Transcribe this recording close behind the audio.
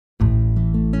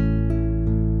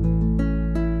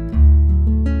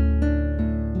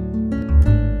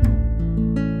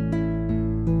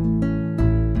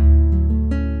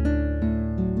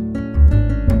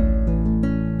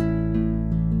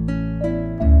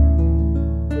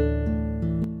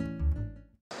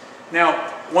Now,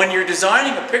 when you're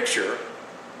designing a picture,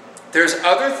 there's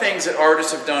other things that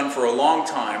artists have done for a long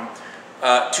time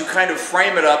to kind of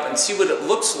frame it up and see what it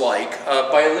looks like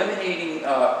by eliminating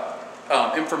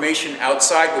information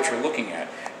outside what you're looking at.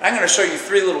 I'm going to show you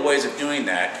 3 little ways of doing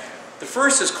that. The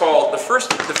first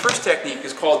technique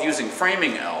is called using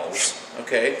framing L's.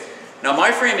 Okay. Now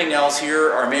my framing L's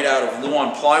here are made out of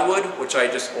Luan plywood, which I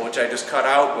just cut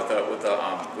out with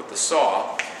the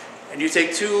saw. And you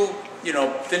take 2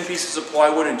 thin pieces of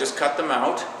plywood and just cut them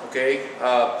out. Okay.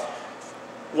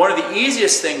 One of the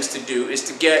easiest things to do is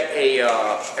to get a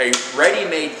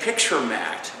ready-made picture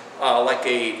mat, like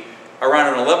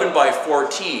around an 11 by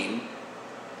 14,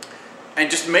 and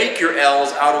just make your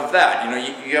L's out of that.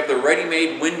 You have the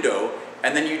ready-made window,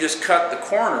 and then you just cut the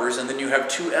corners, and then you have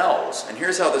 2 L's. And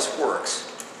here's how this works.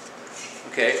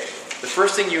 Okay, the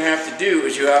first thing you have to do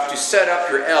is you have to set up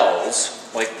your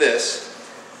L's like this,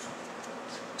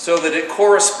 so that it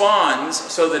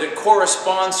corresponds to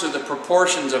the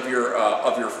proportions of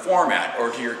your format or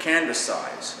to your canvas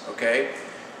size. Okay,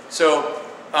 so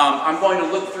I'm going to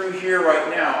look through here right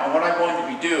now, and what I'm going to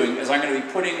be doing is I'm going to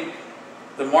be putting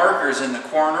the markers in the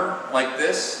corner like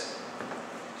this.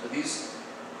 So these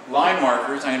line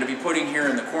markers I'm going to be putting here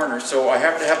in the corner. So I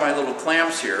have to have my little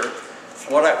clamps here.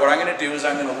 What I'm going to do is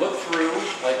I'm going to look through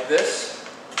like this,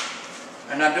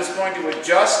 and I'm just going to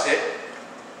adjust it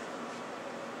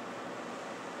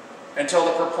until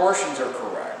the proportions are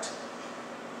correct.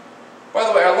 By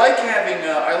the way, I like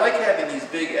having these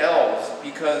big L's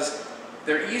because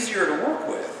they're easier to work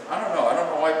with. I don't know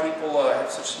why people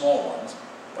have such small ones,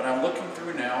 but I'm looking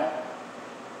through now,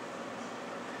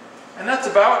 and that's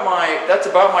about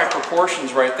my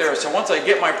proportions right there. So once I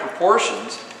get my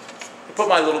proportions, I put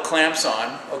my little clamps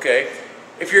on. Okay,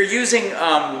 if you're using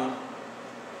the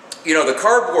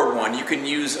cardboard one, you can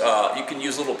use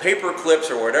little paper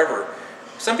clips or whatever.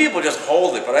 Some people just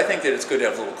hold it, but I think that it's good to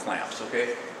have little clamps,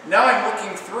 okay? Now I'm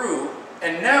looking through,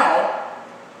 and now,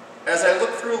 as I look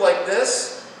through like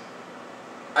this,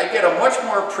 I get a much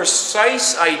more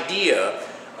precise idea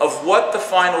of what the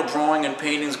final drawing and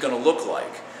painting is going to look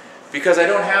like. Because I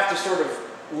don't have to sort of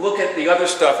look at the other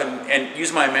stuff and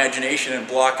use my imagination and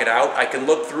block it out. I can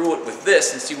look through it with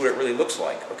this and see what it really looks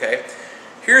like, okay?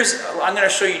 I'm going to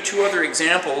show you 2 other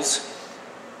examples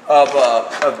of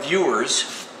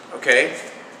viewers, okay?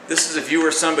 This is a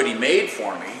viewer somebody made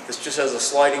for me. This just has a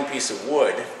sliding piece of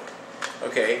wood.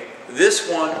 Okay, this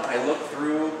one I look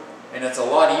through, and it's a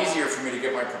lot easier for me to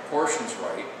get my proportions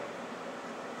right.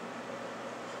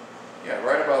 Yeah,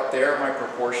 right about there, my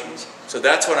proportions. So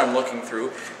that's what I'm looking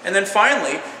through. And then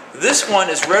finally, this one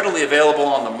is readily available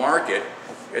on the market.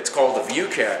 It's called the View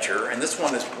Catcher, and this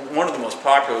one is one of the most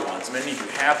popular ones. Many of you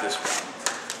have this one.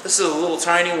 This is a little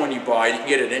tiny one you buy. You can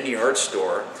get it at any art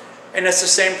store. And it's the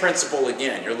same principle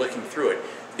again. You're looking through it.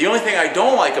 The only thing I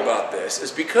don't like about this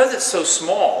is because it's so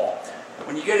small,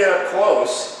 when you get it up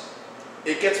close,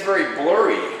 it gets very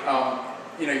blurry.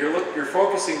 You're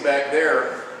focusing back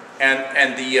there,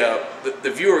 and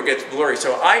the viewer gets blurry.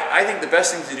 So I think the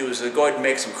best thing to do is to go ahead and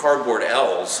make some cardboard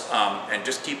L's and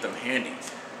just keep them handy.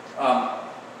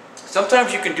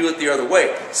 Sometimes you can do it the other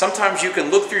way. Sometimes you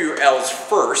can look through your L's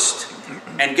first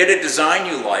and get a design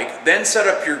you like, then set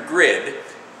up your grid,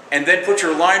 and then put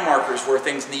your line markers where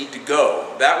things need to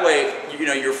go. That way,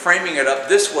 you're framing it up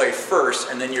this way first,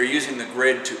 and then you're using the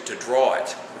grid to draw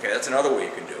it. Okay, that's another way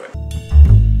you can do it.